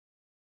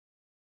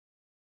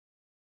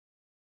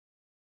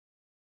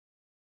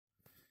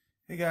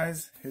Hey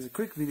guys, here's a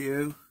quick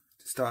video to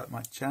start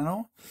my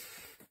channel,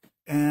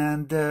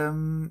 and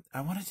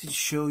I wanted to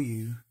show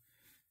you.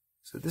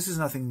 So this is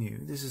nothing new.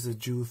 This is a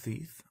Joule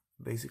thief,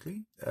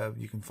 basically.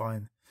 You can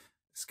find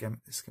the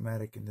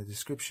schematic in the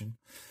description.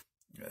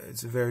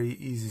 It's a very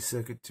easy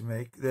circuit to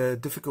make. The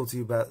difficulty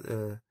about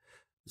the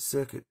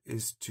circuit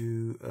is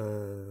to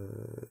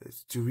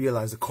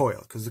realize the coil,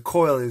 because the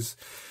coil is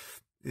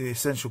the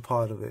essential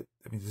part of it.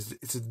 I mean,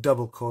 it's a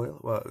double coil.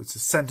 Well, it's a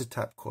center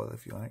tap coil,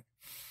 if you like.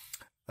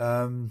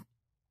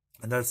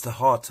 And that's the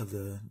heart of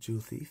the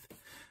Joule thief.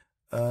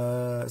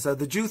 So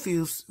the Joule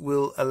thieves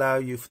will allow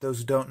you, for those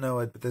who don't know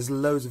it, but there's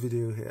loads of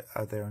video here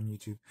out there on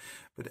YouTube,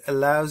 but it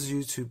allows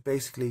you to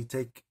basically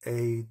take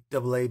a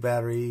AA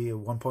battery, a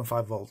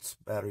 1.5 volts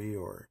battery,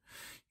 or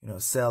a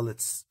cell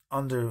that's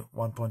under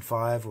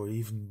 1.5 or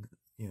even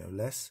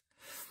less.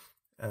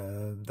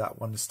 That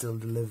one is still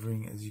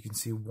delivering, as you can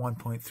see,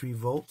 1.3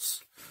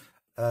 volts,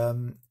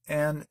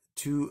 and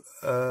to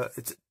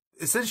it's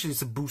essentially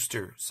a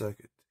booster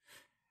circuit.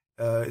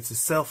 It's a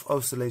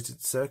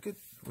self-oscillated circuit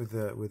with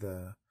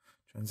a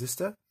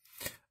transistor.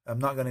 I'm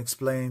not going to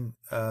explain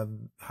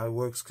how it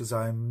works because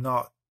I'm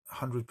not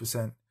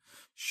 100%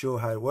 sure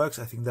how it works.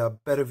 I think there are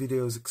better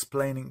videos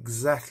explaining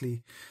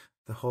exactly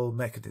the whole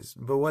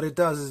mechanism. But what it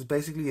does is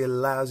basically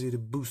allows you to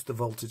boost the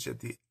voltage at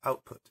the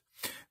output.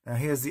 Now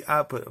here's the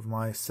output of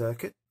my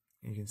circuit.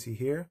 You can see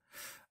here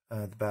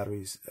the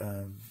batteries.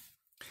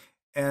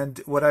 And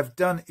what I've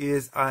done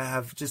is I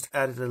have just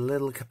added a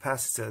little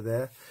capacitor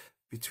there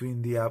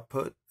between the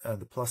output,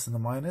 the plus and the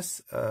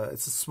minus.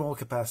 It's a small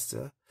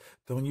capacitor.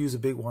 Don't use a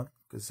big one,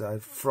 because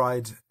I've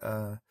fried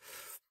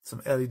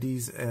some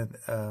LEDs and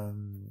a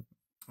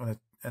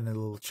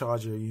little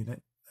charger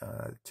unit,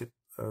 tip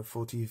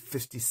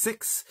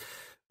 4056,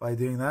 by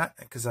doing that,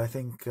 because I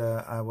think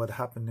what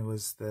happened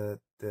was the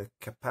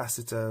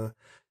capacitor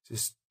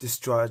just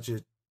discharged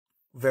it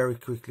very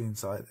quickly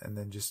inside, and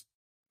then just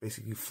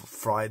basically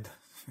fried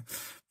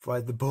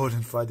the board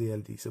and fried the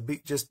LED. So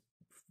just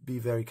be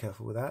very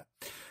careful with that.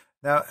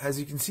 Now, as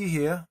you can see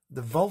here,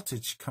 the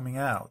voltage coming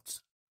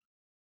out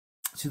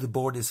to the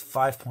board is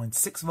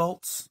 5.6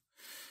 volts.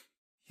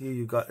 Here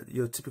you got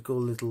your typical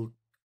little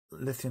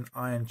lithium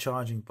ion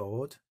charging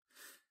board.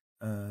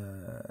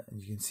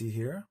 You can see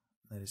here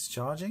that it's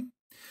charging.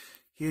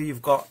 Here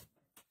you've got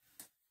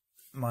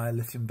my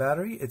lithium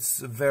battery.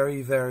 It's a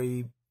very,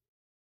 very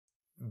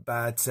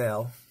bad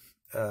cell.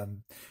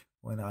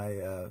 When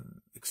I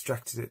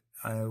extracted it,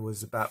 I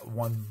was about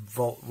 1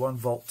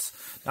 volt.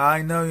 Now,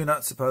 I know you're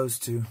not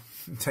supposed to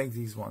take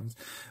these ones,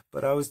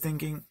 but I was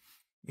thinking,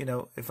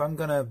 if I'm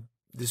gonna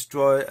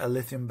destroy a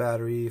lithium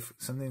battery, if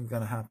something's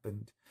gonna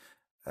happen,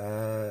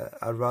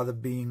 I'd rather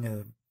being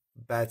a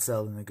bad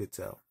cell than a good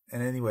cell.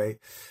 And anyway,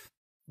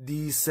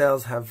 these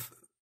cells have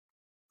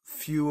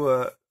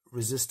fewer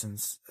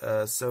resistance,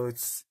 so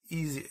it's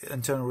easy,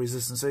 internal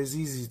resistance, so it's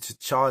easy to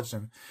charge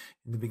them.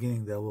 In the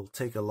beginning, they will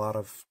take a lot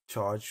of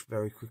charge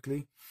very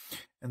quickly,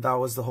 and that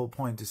was the whole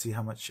point, to see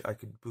how much I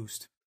could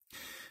boost.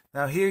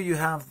 Now here you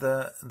have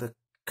the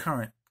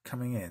current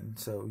coming in,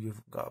 so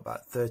you've got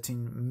about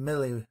 13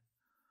 milliamp,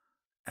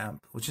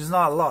 which is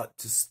not a lot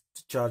to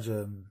charge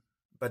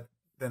but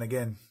then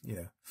again,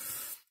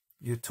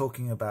 you're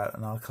talking about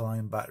an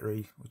alkaline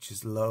battery, which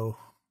is low.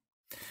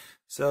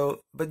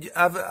 So, but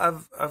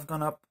I've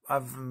gone up.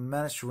 I've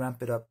managed to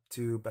ramp it up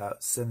to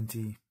about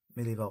 70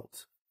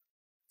 millivolts.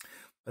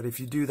 But if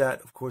you do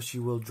that, of course,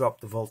 you will drop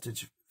the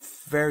voltage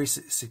very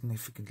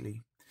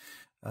significantly.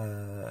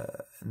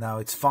 Now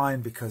it's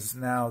fine, because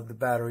now the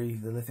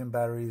lithium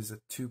battery is at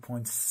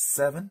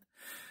 2.7.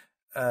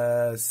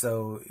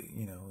 So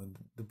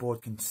the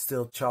board can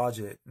still charge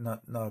it,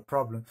 not a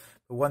problem.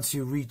 But once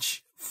you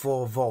reach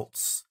 4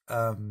 volts,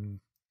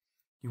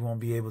 you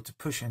won't be able to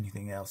push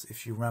anything else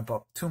if you ramp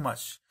up too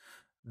much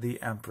the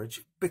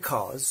amperage,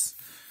 because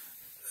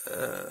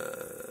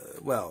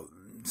well,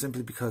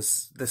 simply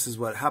because this is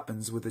what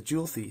happens with the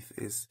Joule thief,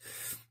 is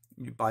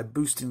by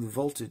boosting the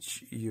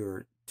voltage,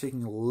 you're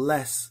taking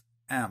less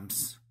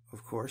amps,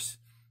 of course,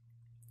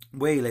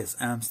 way less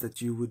amps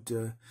that you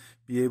would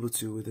be able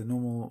to with a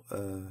normal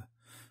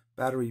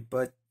battery,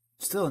 but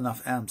still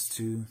enough amps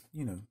to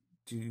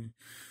to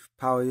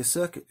power your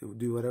circuit,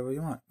 do whatever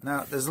you want.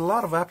 Now, there's a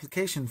lot of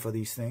application for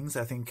these things.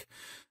 I think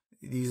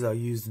these are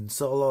used in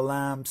solar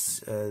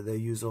lamps. They're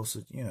used also,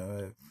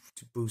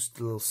 to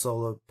boost little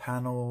solar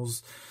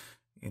panels.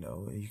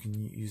 You can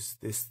use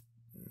this.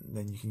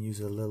 Then you can use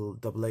a little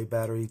AA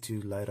battery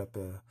to light up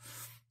a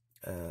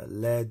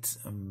LED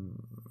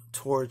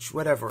torch,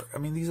 whatever. I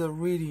mean, these are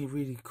really,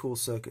 really cool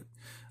circuit.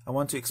 I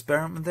want to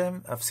experiment with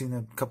them. I've seen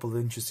a couple of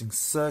interesting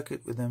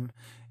circuit with them,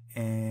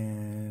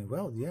 and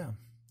well, yeah.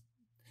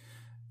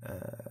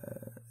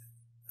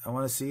 I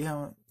want to see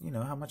how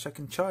much I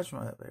can charge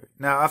my battery.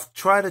 Now, I've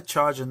tried to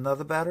charge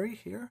another battery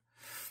here,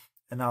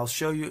 and I'll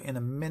show you in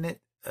a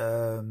minute.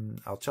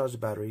 I'll charge the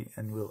battery,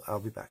 and I'll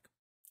be back.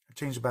 I'll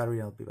change the battery,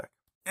 and I'll be back.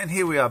 And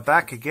here we are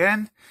back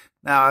again.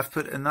 Now I've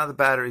put another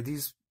battery.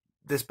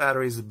 This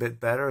battery is a bit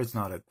better. It's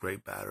not a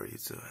great battery,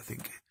 so I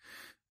think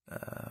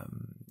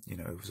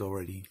it was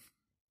already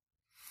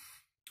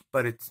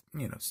but it,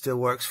 you know, still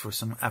works for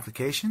some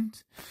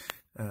applications.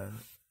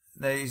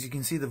 Now, as you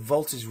can see, the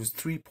voltage was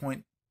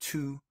 3.2,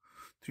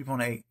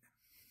 3.8.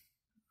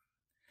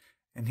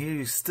 And here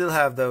you still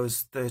have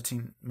those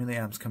 13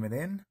 milliamps coming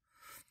in.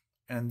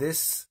 And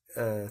this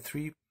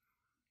 3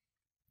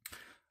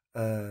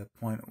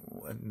 point,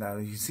 now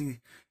you see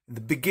in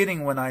the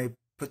beginning when I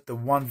put the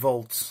 1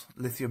 volt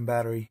lithium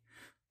battery,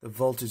 the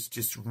voltage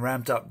just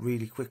ramped up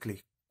really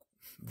quickly,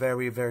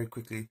 very, very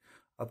quickly,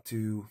 up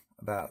to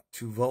about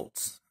 2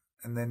 volts.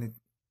 And then it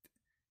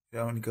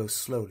only goes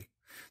slowly.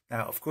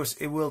 Now, of course,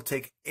 it will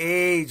take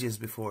ages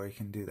before it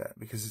can do that,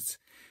 because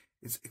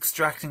it's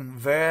extracting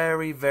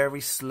very,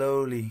 very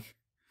slowly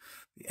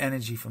the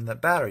energy from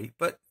that battery.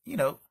 But, you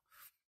know,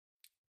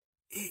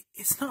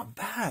 it's not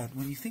bad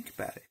when you think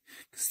about it,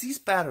 because these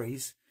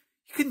batteries,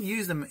 you can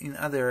use them in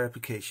other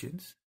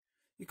applications.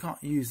 You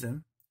can't use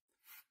them,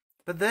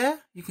 but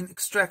there you can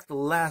extract the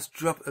last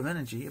drop of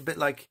energy, a bit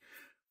like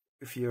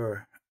if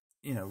you're,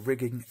 you know,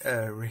 wringing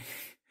a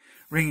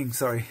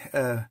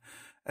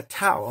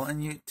towel,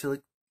 and you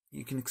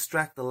can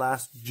extract the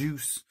last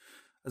juice,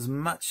 as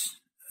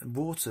much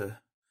water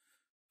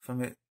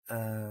from it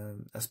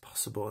as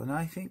possible. And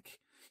I think,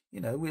 you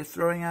know, we're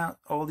throwing out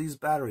all these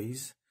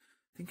batteries.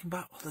 Thinking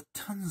about all the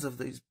tons of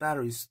these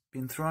batteries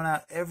being thrown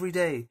out every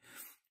day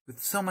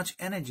with so much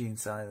energy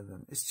inside of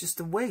them. It's just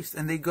a waste.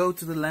 And they go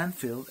to the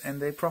landfill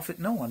and they profit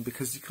no one,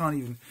 because you can't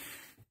even,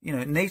 you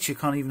know, nature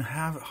can't even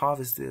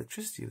harvest the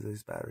electricity of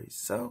those batteries.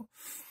 So,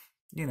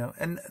 you know,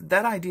 and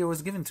that idea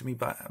was given to me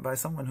by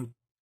someone who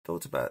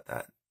thought about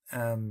that,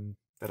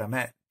 that I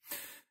met.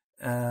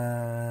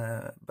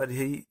 But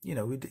he, you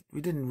know, we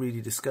didn't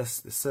really discuss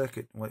the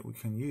circuit, what we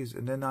can use.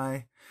 And then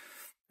I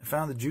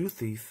found the Joule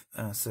thief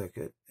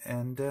circuit,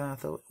 and I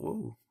thought,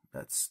 whoa,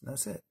 that's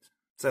it.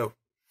 So,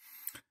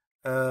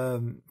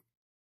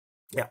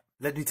 yeah,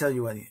 let me tell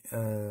you what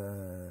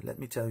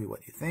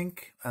you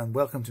think, and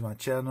welcome to my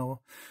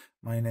channel.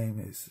 My name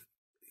is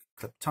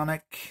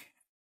Kleptonic.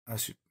 I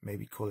should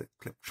maybe call it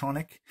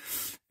Kleptronic.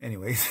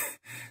 Anyways,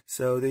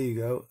 so there you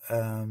go.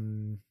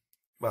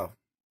 Well,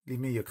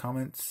 leave me your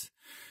comments,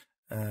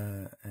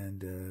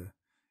 and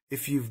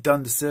if you've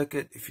done the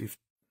circuit, if you've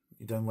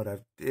done what I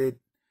did,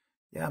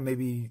 yeah,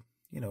 maybe,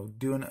 you know,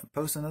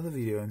 post another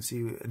video and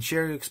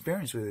share your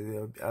experience with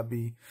it. I'd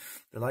be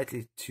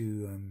delighted to,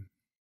 you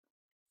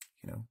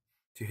know,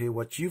 to hear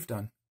what you've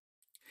done.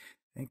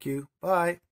 Thank you. Bye.